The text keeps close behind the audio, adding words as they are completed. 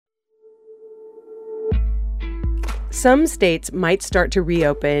Some states might start to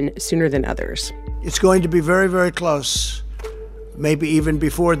reopen sooner than others. It's going to be very, very close, maybe even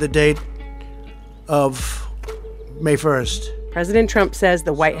before the date of May 1st. President Trump says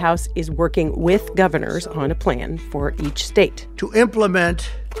the White House is working with governors on a plan for each state to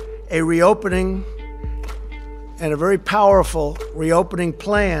implement a reopening and a very powerful reopening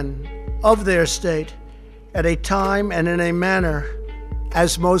plan of their state at a time and in a manner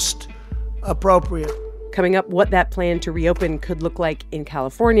as most appropriate. Coming up, what that plan to reopen could look like in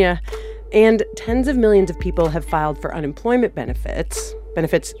California. And tens of millions of people have filed for unemployment benefits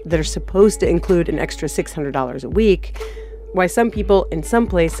that are supposed to include an extra $600 a week. Why some people in some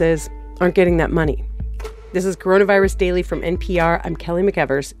places aren't getting that money. This is Coronavirus Daily from NPR. I'm Kelly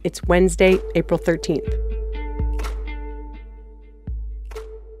McEvers. It's Wednesday, April 13th.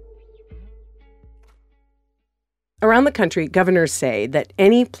 Around the country, governors say that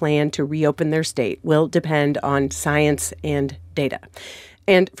any plan to reopen their state will depend on science and data.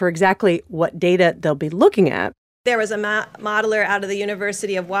 And for exactly what data they'll be looking at, there was a modeler out of the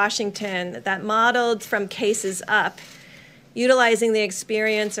University of Washington that modeled from cases up, utilizing the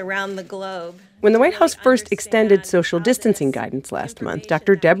experience around the globe. When the White House first extended social distancing guidance last month,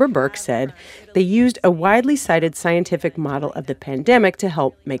 Dr. Deborah Birx said they used a widely cited scientific model of the pandemic to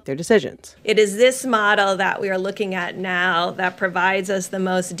help make their decisions. It is this model that we are looking at now that provides us the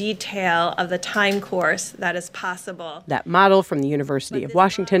most detail of the time course that is possible. That model from the University of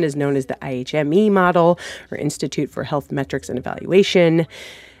Washington is known as the IHME model, or Institute for Health Metrics and Evaluation.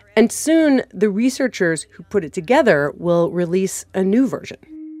 And soon, the researchers who put it together will release a new version,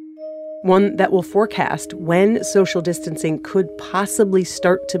 one that will forecast when social distancing could possibly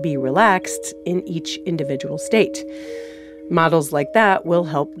start to be relaxed in each individual state. Models like that will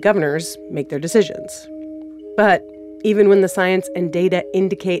help governors make their decisions. But even when the science and data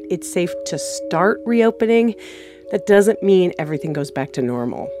indicate it's safe to start reopening, that doesn't mean everything goes back to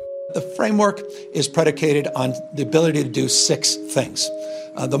normal. The framework is predicated on the ability to do 6 things.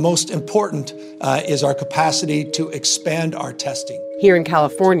 The most important is our capacity to expand our testing. Here in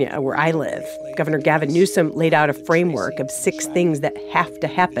California, where I live, Governor Gavin Newsom laid out a framework of 6 things that have to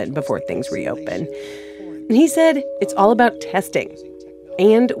happen before things reopen. And he said it's all about testing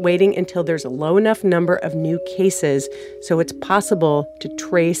and waiting until there's a low enough number of new cases so it's possible to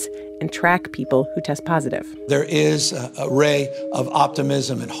trace and track people who test positive. There is a ray of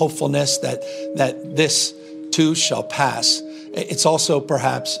optimism and hopefulness that this too shall pass. It's also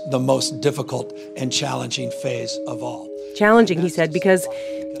perhaps the most difficult and challenging phase of all. Challenging, he said, because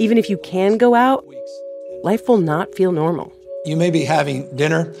even if you can go out, life will not feel normal. You may be having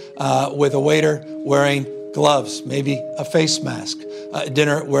dinner with a waiter wearing gloves, maybe a face mask,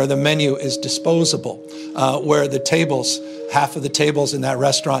 dinner where the menu is disposable, where the tables, half of the tables in that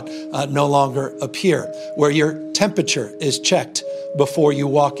restaurant no longer appear, where your temperature is checked before you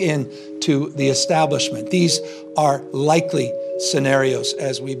walk in to the establishment. These are likely scenarios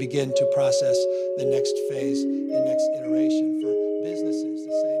as we begin to process the next phase, the next iteration. For businesses,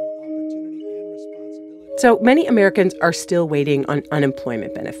 the same opportunity and responsibility. So many Americans are still waiting on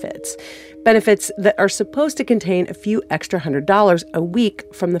unemployment benefits that are supposed to contain a few extra $100 a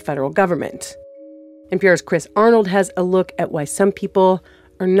week from the federal government. NPR's Chris Arnold has a look at why some people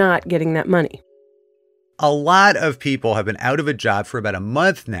are not getting that money. A lot of people have been out of a job for about a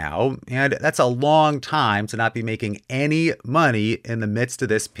month now, and that's a long time to not be making any money in the midst of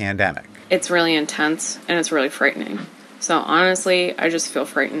this pandemic. It's really intense, and it's really frightening. So honestly, I just feel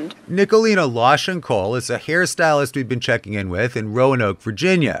frightened. Nicolina Loschenkol is a hairstylist we've been checking in with in Roanoke,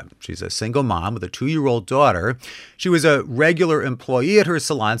 Virginia. She's a single mom with a 2-year-old daughter. She was a regular employee at her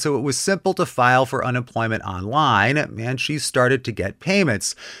salon, so it was simple to file for unemployment online, and she started to get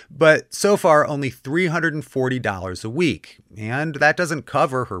payments. But so far, only $340 a week. And that doesn't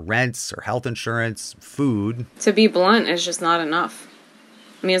cover her rents, her health insurance, food. To be blunt, it's just not enough.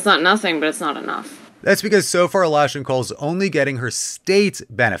 I mean, it's not nothing, but it's not enough. That's because so far Loschenkol's only getting her state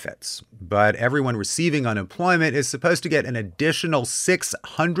benefits. But everyone receiving unemployment is supposed to get an additional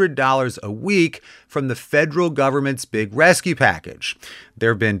 $600 a week from the federal government's big rescue package.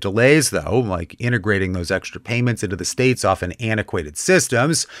 There have been delays, though, like integrating those extra payments into the state's often antiquated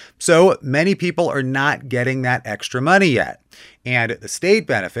systems. So many people are not getting that extra money yet. And the state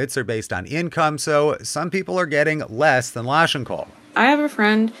benefits are based on income, so some people are getting less than Loschenkol. I have a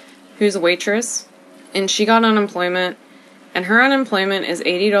friend who's a waitress, and she got unemployment, and her unemployment is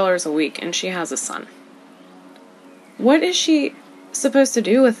 $80 a week, and she has a son. What is she supposed to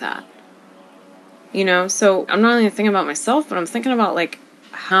do with that? You know, so I'm not only thinking about myself, but I'm thinking about, like,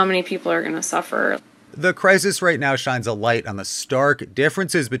 how many people are going to suffer. The crisis right now shines a light on the stark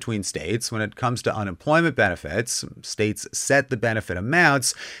differences between states when it comes to unemployment benefits. States set the benefit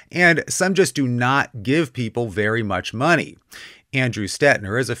amounts, and some just do not give people very much money. Andrew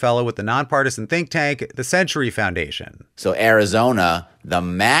Stetner is a fellow with the nonpartisan think tank, the Century Foundation. So Arizona, the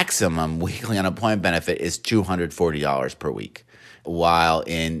maximum weekly unemployment benefit is $240 per week, while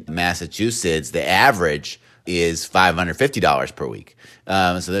in Massachusetts, the average is $550 per week.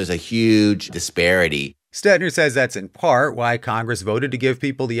 So there's a huge disparity. Stetner says that's in part why Congress voted to give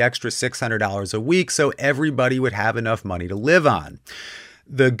people the extra $600 a week so everybody would have enough money to live on.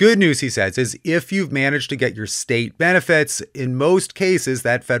 The good news, he says, is if you've managed to get your state benefits, in most cases,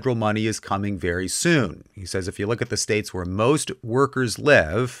 that federal money is coming very soon. He says if you look at the states where most workers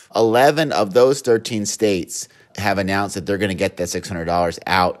live, 11 of those 13 states have announced that they're going to get that $600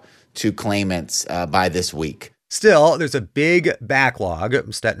 out to claimants by this week. Still, there's a big backlog.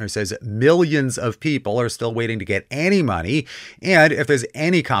 Stetner says millions of people are still waiting to get any money. And if there's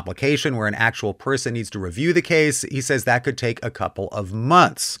any complication where an actual person needs to review the case, he says that could take a couple of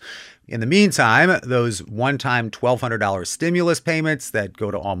months. In the meantime, those one-time $1,200 stimulus payments that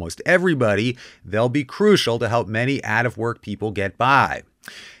go to almost everybody, they'll be crucial to help many out-of-work people get by.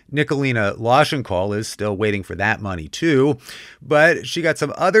 Nicolina Loschenkol is still waiting for that money, too. But she got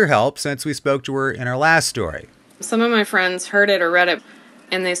some other help since we spoke to her in our last story. Some of my friends heard it or read it,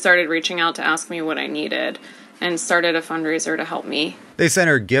 and they started reaching out to ask me what I needed and started a fundraiser to help me. They sent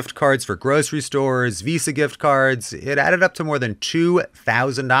her gift cards for grocery stores, Visa gift cards. It added up to more than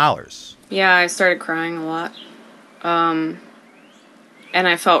 $2,000. Yeah, I started crying a lot. And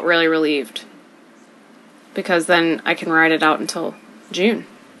I felt really relieved because then I can ride it out until June.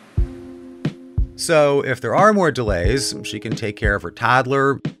 So if there are more delays, she can take care of her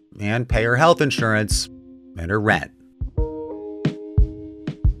toddler and pay her health insurance and her rent.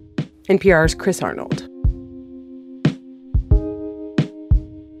 NPR's Chris Arnold.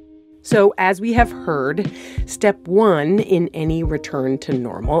 So as we have heard, step one in any return to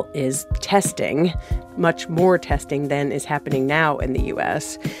normal is testing, much more testing than is happening now in the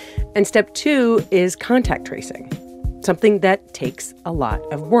U.S. And step two is contact tracing, something that takes a lot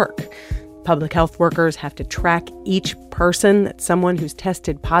of work. Public health workers have to track each person that someone who's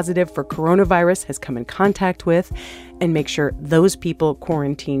tested positive for coronavirus has come in contact with and make sure those people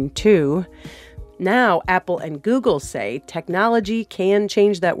quarantine too. Now, Apple and Google say technology can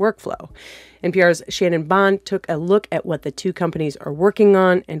change that workflow. NPR's Shannon Bond took a look at what the two companies are working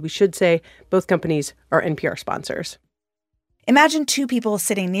on, and we should say both companies are NPR sponsors. Imagine two people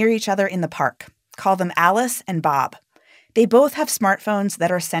sitting near each other in the park. Call them Alice and Bob. They both have smartphones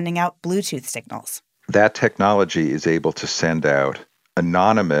that are sending out Bluetooth signals. That technology is able to send out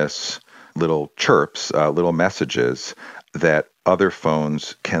anonymous little chirps, little messages that other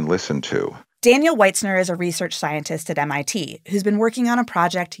phones can listen to. Daniel Weitzner is a research scientist at MIT who's been working on a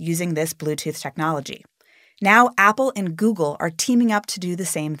project using this Bluetooth technology. Now Apple and Google are teaming up to do the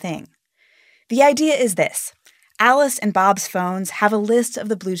same thing. The idea is this. Alice and Bob's phones have a list of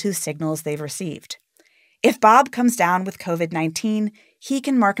the Bluetooth signals they've received. If Bob comes down with COVID-19, he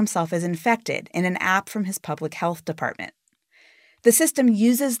can mark himself as infected in an app from his public health department. The system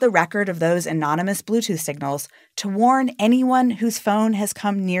uses the record of those anonymous Bluetooth signals to warn anyone whose phone has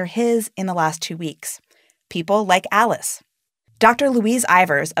come near his in the last 2 weeks, people like Alice. Dr. Louise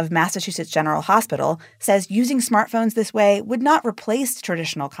Ivers of Massachusetts General Hospital says using smartphones this way would not replace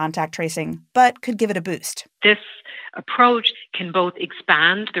traditional contact tracing, but could give it a boost. This approach can both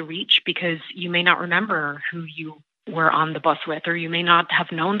expand the reach because you may not remember who you were on the bus with, or you may not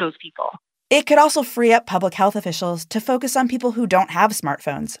have known those people. It could also free up public health officials to focus on people who don't have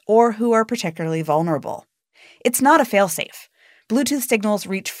smartphones or who are particularly vulnerable. It's not a fail-safe. Bluetooth signals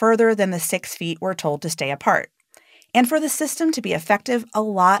reach further than the 6 feet we're told to stay apart. And for the system to be effective, a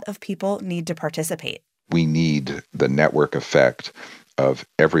lot of people need to participate. We need the network effect of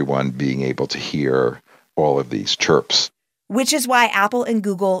everyone being able to hear all of these chirps. Which is why Apple and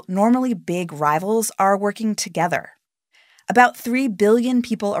Google, normally big rivals, are working together. About 3 billion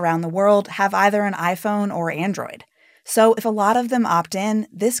people around the world have either an iPhone or Android. So if a lot of them opt in,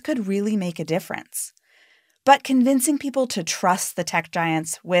 this could really make a difference. But convincing people to trust the tech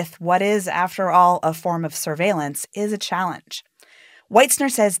giants with what is, after all, a form of surveillance is a challenge.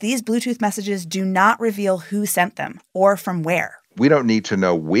 Weitzner says these Bluetooth messages do not reveal who sent them or from where. We don't need to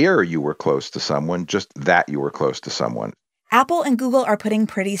know where you were close to someone, just that you were close to someone. Apple and Google are putting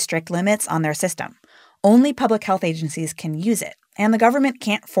pretty strict limits on their system. Only public health agencies can use it, and the government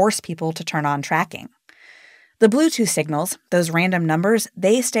can't force people to turn on tracking. The Bluetooth signals, those random numbers,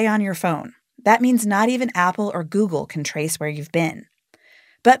 they stay on your phone. That means not even Apple or Google can trace where you've been.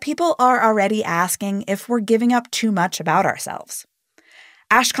 But people are already asking if we're giving up too much about ourselves.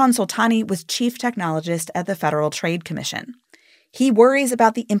 Ashkan Soltani was chief technologist at the Federal Trade Commission. He worries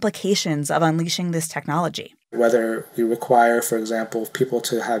about the implications of unleashing this technology. Whether we require, for example, people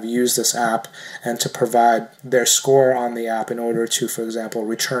to have used this app and to provide their score on the app in order to, for example,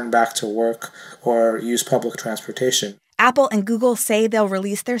 return back to work or use public transportation. Apple and Google say they'll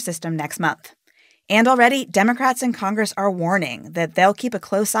release their system next month. And already, Democrats in Congress are warning that they'll keep a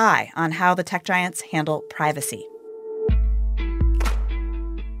close eye on how the tech giants handle privacy.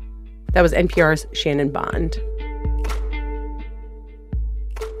 That was NPR's Shannon Bond.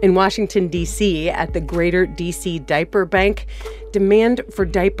 In Washington, D.C., at the Greater D.C. Diaper Bank, demand for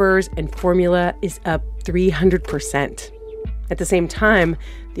diapers and formula is up 300%. At the same time,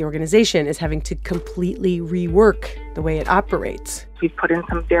 the organization is having to completely rework the way it operates. We've put in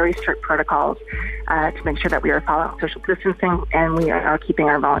some very strict protocols to make sure that we are following social distancing and we are keeping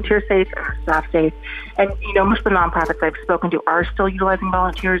our volunteers safe, our staff safe. And, most of the nonprofits I've spoken to are still utilizing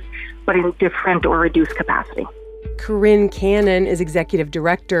volunteers, but in different or reduced capacity. Corinne Cannon is executive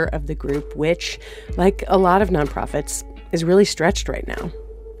director of the group, which, like a lot of nonprofits, is really stretched right now.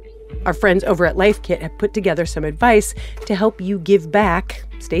 Our friends over at Life Kit have put together some advice to help you give back,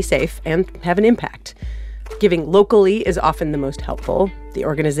 stay safe, and have an impact. Giving locally is often the most helpful. The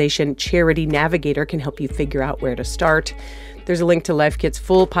organization Charity Navigator can help you figure out where to start. There's a link to Life Kit's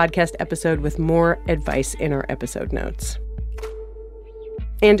full podcast episode with more advice in our episode notes.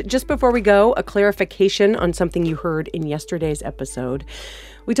 And just before we go, a clarification on something you heard in yesterday's episode.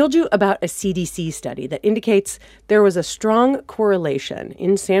 We told you about a CDC study that indicates there was a strong correlation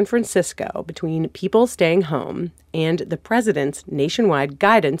in San Francisco between people staying home and the president's nationwide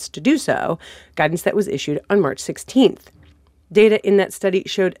guidance to do so, guidance that was issued on March 16th. Data in that study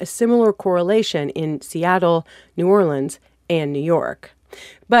showed a similar correlation in Seattle, New Orleans, and New York.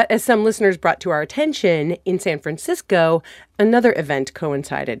 But as some listeners brought to our attention, in San Francisco, another event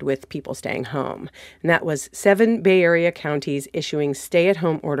coincided with people staying home. And that was 7 Bay Area counties issuing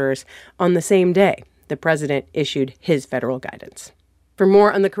stay-at-home orders on the same day the president issued his federal guidance. For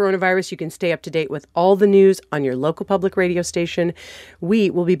more on the coronavirus, you can stay up to date with all the news on your local public radio station. We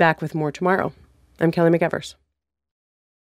will be back with more tomorrow. I'm Kelly McEvers.